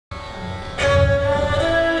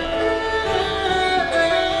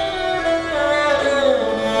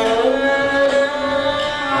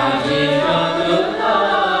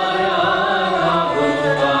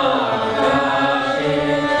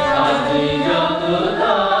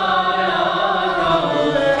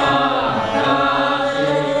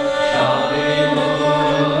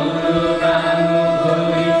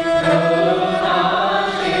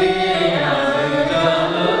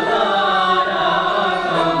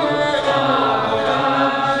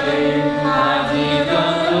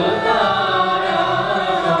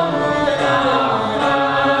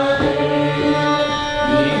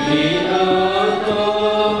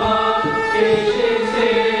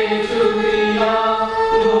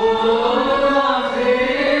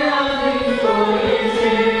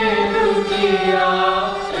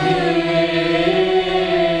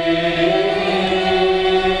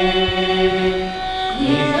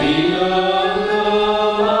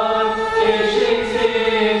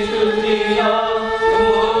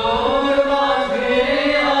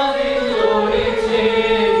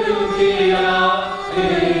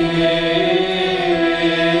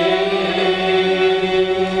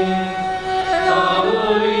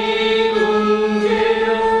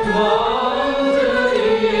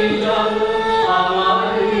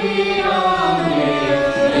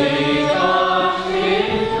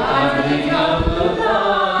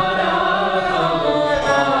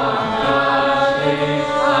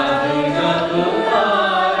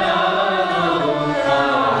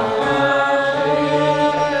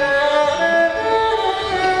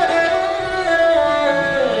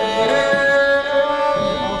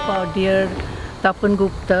Tapan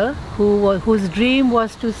Gupta, whose dream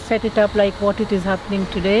was to set it up like what it is happening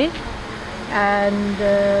today. And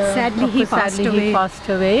sadly he passed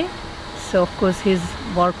away. So of course his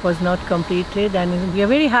work was not completed, and we are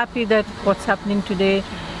very happy that what's happening today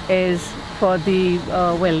is for the,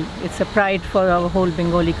 well, it's a pride for our whole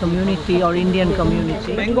Bengali community or Indian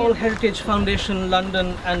community. Bengal Heritage Foundation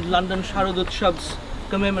London and London Sharad Utsav's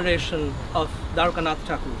commemoration of Dwarkanath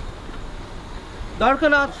Tagore.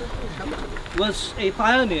 Dwarkanath was a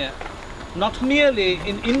pioneer not merely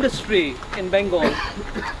in industry in Bengal,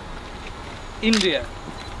 India,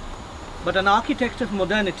 but an architect of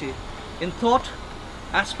modernity in thought,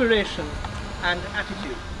 aspiration and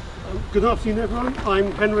attitude. Good afternoon everyone,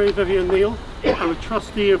 I'm Henry Vivian Neal. I'm a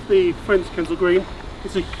trustee of the Friends Kensal Green.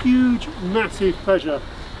 It's a huge, massive pleasure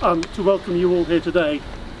to welcome you all here today,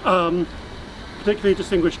 particularly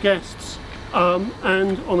distinguished guests,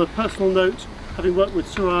 and on a personal note, having worked with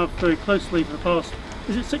Surav very closely for the past,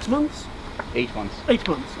 is it 6 months? 8 months. 8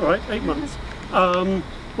 months, all right, 8 months.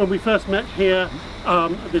 When we first met here,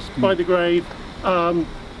 by the grave,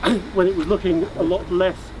 when it was looking a lot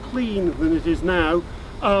less clean than it is now,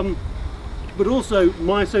 but also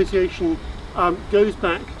my association goes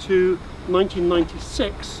back to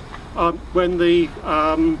 1996, when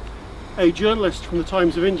a journalist from the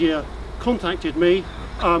Times of India contacted me.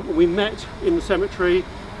 We met in the cemetery,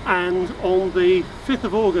 and on the 5th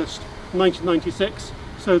of August 1996,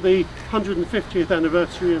 so the 150th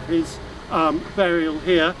anniversary of his burial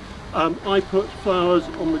here, I put flowers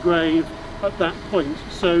on the grave at that point.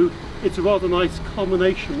 So it's a rather nice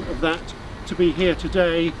culmination of that to be here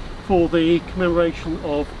today for the commemoration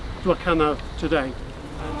of Dwarkanath today.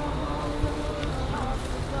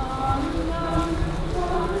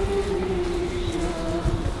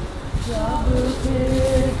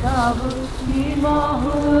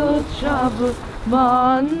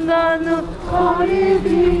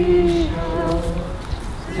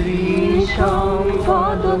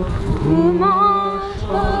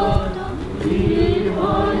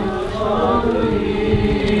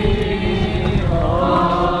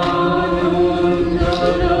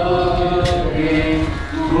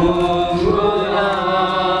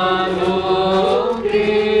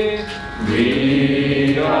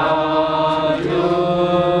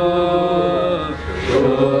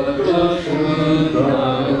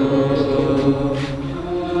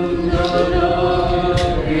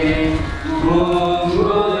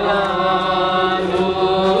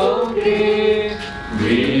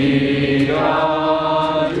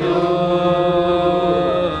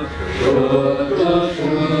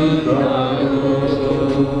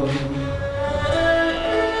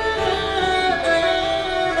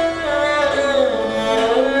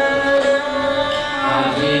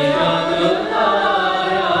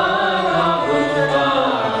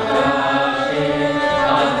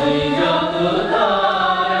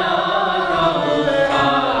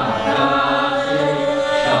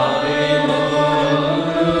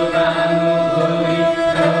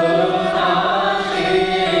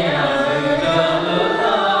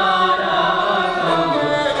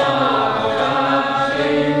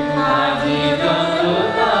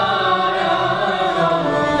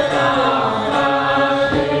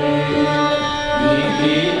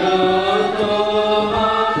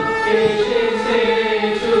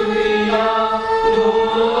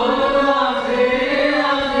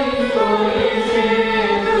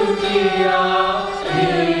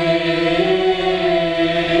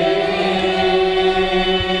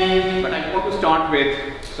 With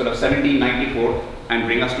sort of 1794 and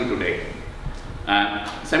bring us to today.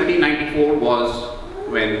 1794 was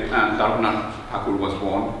when Rabindranath Tagore was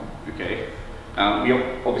born. Okay,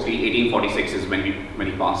 obviously 1846 is when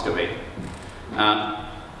he passed away.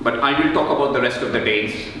 But I will talk about the rest of the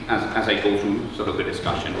dates as I go through sort of the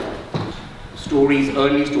discussion.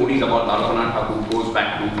 Early stories about Rabindranath Tagore goes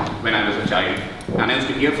back to when I was a child, and I used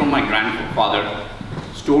to hear from my grandfather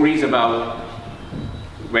stories about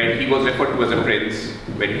where he was referred to as a prince,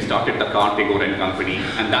 when he started the Tagore and Company,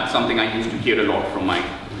 and that's something I used to hear a lot from my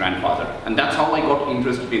grandfather. And that's how I got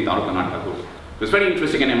interested in Rabindranath Tagore. It was very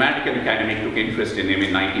interesting. An American academic took interest in him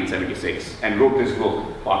in 1976 and wrote this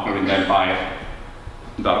book, Partner in the Empire,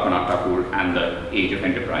 Rabindranath Tagore and the Age of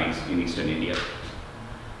Enterprise in Eastern India.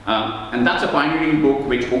 And that's a pioneering book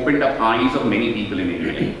which opened up eyes of many people in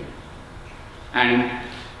India. And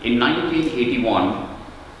in 1981,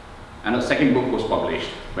 and a second book was published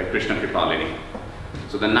by Krishna Kripalini.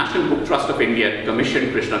 So the National Book Trust of India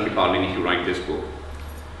commissioned Krishna Kripalini to write this book.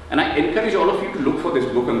 And I encourage all of you to look for this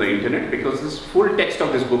book on the internet, because this full text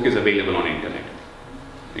of this book is available on internet.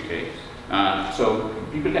 Okay, so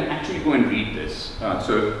people can actually go and read this.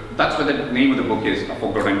 So that's why the name of the book is A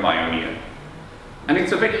Forgotten Pioneer. And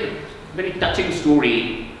it's a very, very touching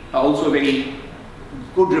story, also a very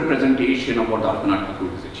good representation of what Dwarkanath Tagore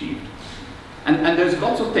has achieved. And there's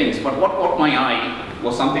lots of things, but what caught my eye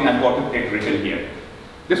was something I've got it written here.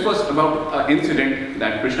 This was about an incident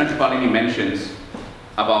that Krishna Chupalini mentions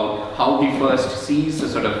about how he first sees the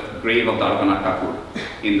sort of grave of Dwarkanath Tagore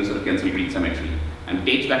in the sort of Kensal Green Cemetery, and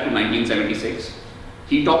dates back to 1976.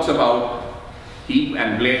 He talks about, he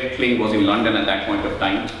and Blair Kling was in London at that point of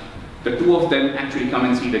time. The two of them actually come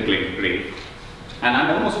and see the grave. And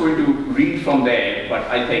I'm almost going to read from there, but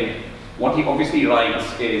I think what he obviously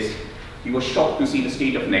writes is, he was shocked to see the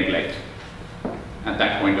state of neglect at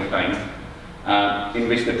that point of time in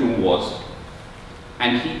which the tomb was.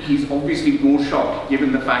 And he's obviously more shocked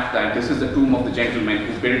given the fact that this is the tomb of the gentleman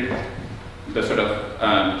who built the sort of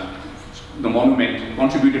the monument,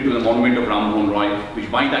 contributed to the monument of Ram Mohan Roy, which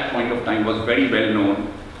by that point of time was very well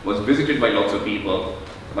known, was visited by lots of people,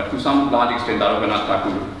 but to some large extent Dwarkanath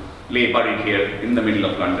Tagore lay buried here in the middle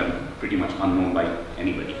of London, pretty much unknown by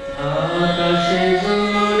anybody.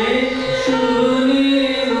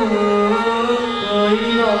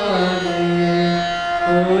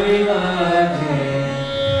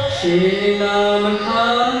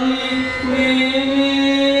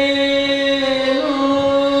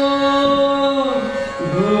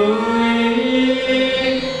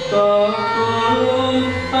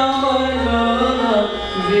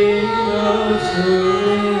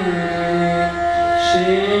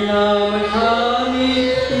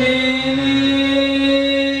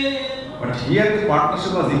 Partnership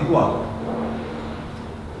was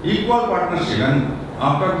equal partnership, and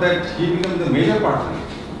after that he became the major partner.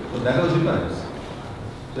 So that was difference.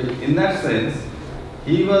 So in that sense,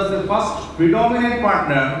 he was the first predominant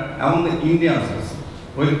partner among the Indians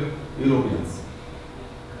with Europeans.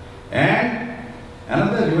 And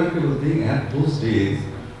another remarkable thing at those days,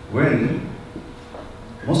 when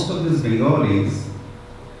most of these Bengalis,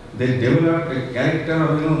 they developed a character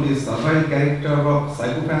of, this servile character of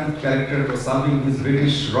psychopath character of serving these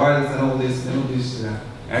British royals and all this, these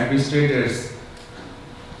administrators.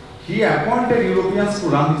 He appointed Europeans to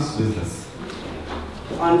run this business.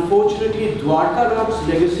 Unfortunately, Dwarkanath's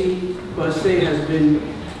legacy per se has been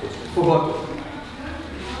forgotten,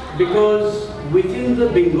 because within the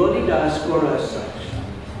Bengali diaspora as such,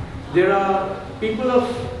 there are people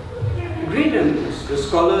of great eminence, the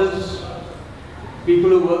scholars,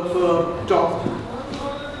 people who work for top,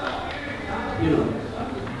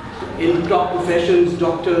 in top professions,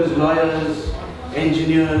 doctors, lawyers,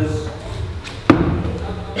 engineers,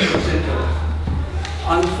 etc.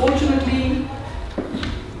 Unfortunately,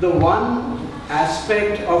 the one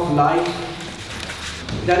aspect of life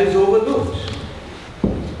that is overlooked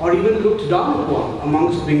or even looked down upon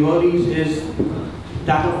amongst Bengalis is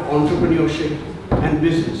that of entrepreneurship and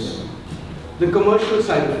business, the commercial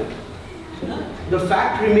side of it. The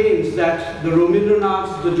fact remains that the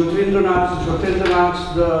Rabindranaths, the Jyotirindranaths, the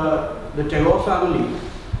Jyotirindranaths, the Tagore family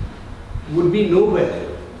would be nowhere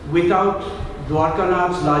without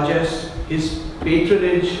Dwarkanath's largesse, his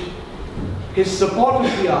patronage, his support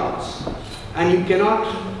of the arts. And you cannot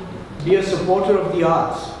be a supporter of the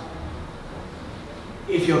arts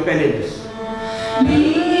if you're penniless.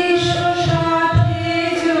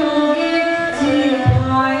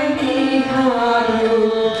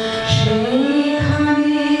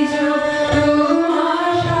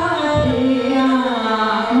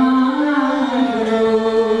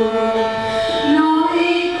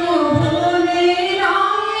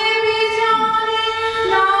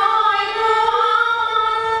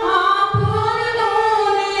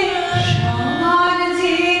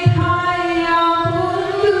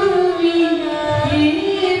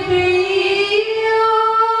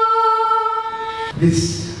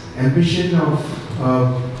 This ambition of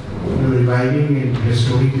reviving and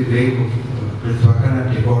restoring the grave of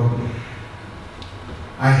Dwarkanath Tagore,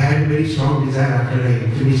 I had a very strong desire after I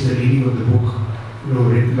finished the reading of the book,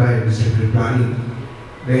 written by Mr. Kriplani,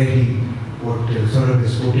 where he, what Saurabh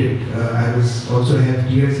has quoted, I was also have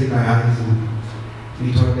tears in my eyes, and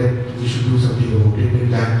we thought that we should do something about it,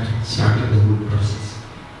 and that started the whole process.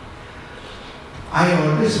 I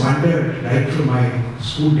always wondered, right from my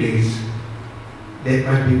school days, that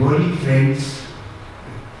my Bengali friends,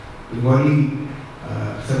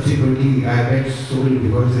 subsequently I met so many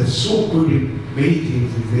Bengalis that are so good in many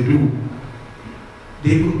things which they do.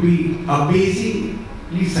 They would be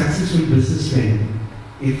amazingly successful businessmen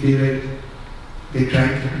if they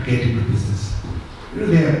tried to get into business.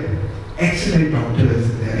 They are excellent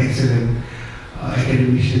doctors, they are excellent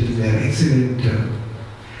academicians, they are excellent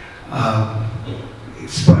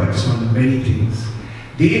experts on many things.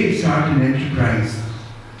 They start an enterprise.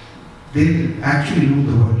 They actually rule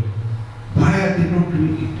the world. Why are they not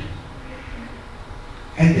doing it?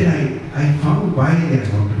 And then I found why they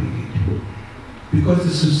are not doing it. Because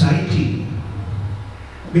the society,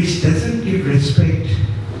 which doesn't give respect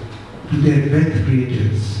to their wealth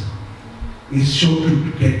creators, is sure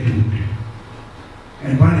to get doomed.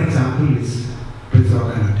 And one example is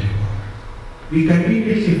Dwarkanath Tagore. We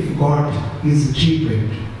conveniently forgot his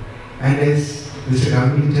achievement, and as Mr.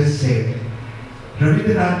 Gandhi just said,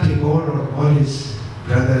 Rabindranath Tagore or all his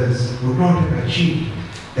brothers would not have achieved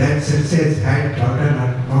that success had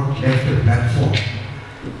Dwarkanath not left a platform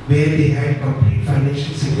where they had complete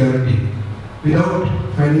financial security. Without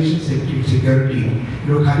financial security,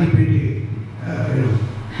 khali pete,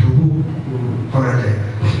 kora jayega.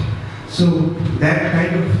 So that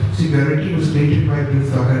kind of security was created by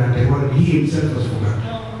Dwarkanath Tagore. He himself was forgotten.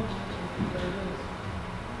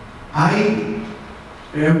 I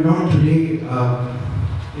am not today,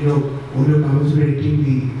 only commiserating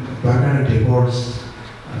the Dwarkanath Tagore's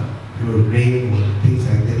reign or things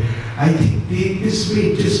like that. I think this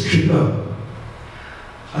may just trigger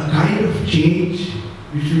a kind of change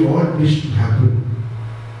which we all wish to happen,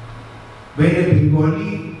 where a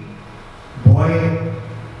Bengali boy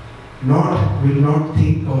will not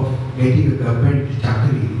think of getting a government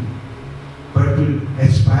chakri, but will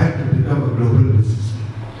aspire to become a global businessman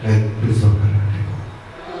like Dwarkanath Tagore.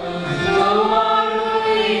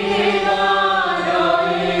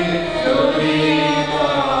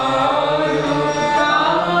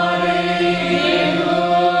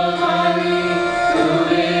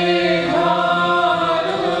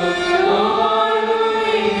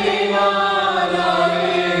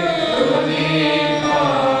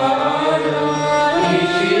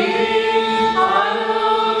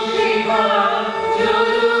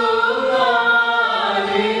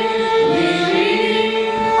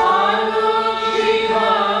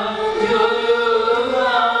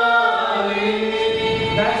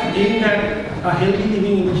 A healthy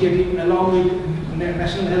living initiative along with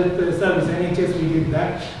National Health Service, NHS, we did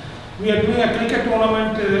that. We are doing a cricket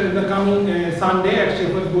tournament the coming Sunday at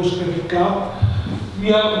Shepherd's Bush Cricket Club.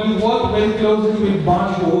 We work very closely with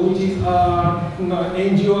Banjo, which is an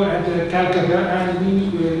NGO at Calcutta, and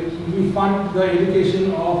we fund the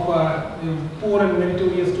education of poor and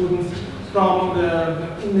meritorious students from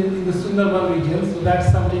in the Sundarban region. So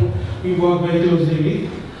that's something we work very closely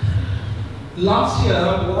with. Last year,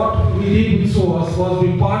 what we did with SOAS was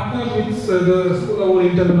we partnered with the School of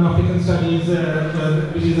Oriental and African Studies,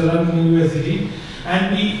 which is a London University,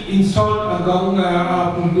 and we installed a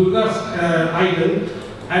Durga's idol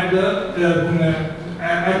at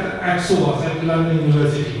SOAS, at London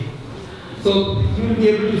University. So you will be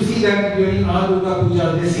able to see that during our Durga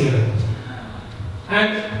Puja this year.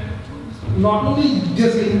 And not only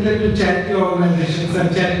just limited to charity organizations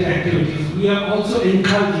and charity activities, we are also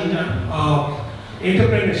encouraging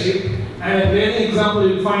entrepreneurship. And a very example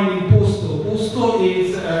you'll find in Posto. Posto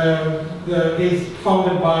is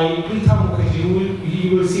founded by Prita Mukherjee.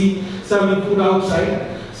 You will see serving food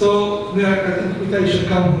outside. So I think Prita, you should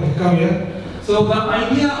come here. So the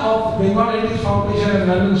idea of Bengal Heritage Foundation and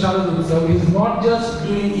London Sharad Utsav is not just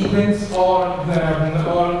doing events or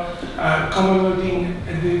commemorating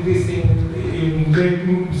this thing in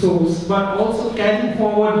great souls, but also carrying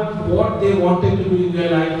forward what they wanted to do in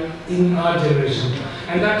their life in our generation.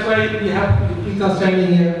 And that's why we have Prita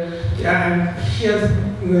standing here, and she has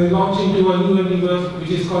launched into a new endeavor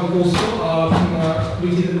which is called Posto,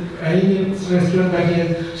 which is an Indian restaurant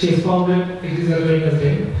that she has founded. It is a very nice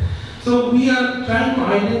name. So we are trying to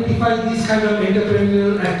identify these kind of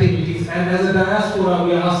entrepreneurial activities, and as a diaspora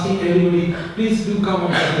we are asking everybody, please do come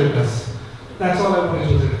and support us. That's all I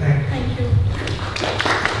wanted to say. Thank you.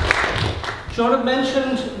 Saurabh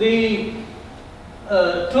mentioned the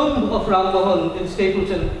tomb of Ram Mohan in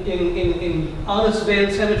Stapleton in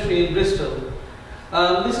Arnesvale Cemetery in Bristol.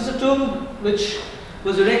 This is a tomb which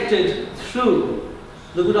was erected through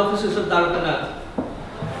the good offices of Dwarkanath.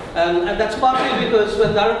 And that's partly because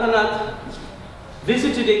when Dwarkanath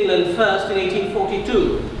visited England first in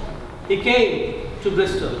 1842, he came to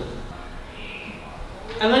Bristol.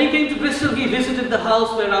 And when he came to Bristol, he visited the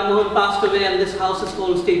house where Ram Mohan passed away, and this house is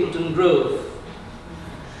called Stapleton Grove.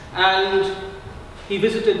 And he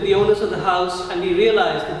visited the owners of the house, and he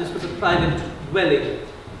realized that this was a private dwelling.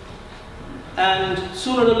 And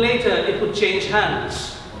sooner or later, it would change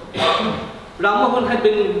hands. Ram Mohan had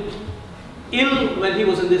been ill when he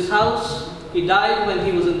was in this house. He died when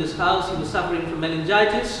he was in this house. He was suffering from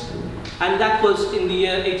meningitis, and that was in the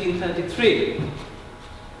year 1833.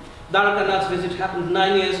 Dwarkanath's visit happened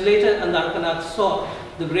 9 years later, and Dwarkanath saw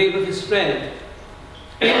the grave of his friend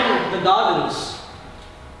in the gardens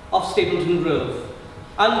of Stapleton Grove,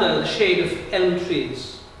 under the shade of elm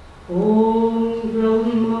trees. Om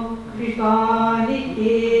Brahma Kripali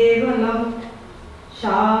Kevalam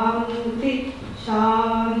Shanti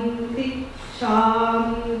Shanti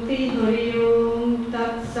Shanti Hari Om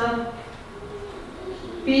Tat Sat.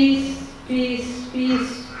 Peace, peace,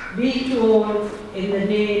 peace be to all in the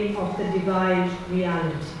name of the divine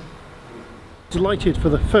reality. Delighted for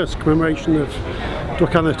the first commemoration of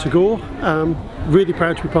Dwarkanath Tagore. Really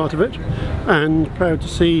proud to be part of it, and proud to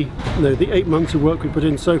see the 8 months of work we put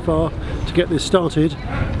in so far to get this started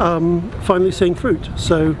finally seeing fruit.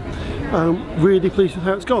 So really pleased with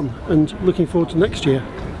how it's gone, and looking forward to next year.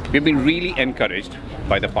 We've been really encouraged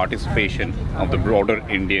by the participation of the broader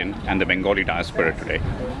Indian and the Bengali diaspora today.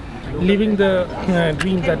 Living the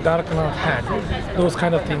dreams that Dwarkanath had, those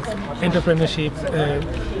kind of things, entrepreneurship,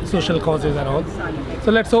 social causes and all.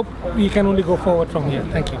 So let's hope we can only go forward from here.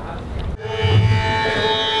 Thank you.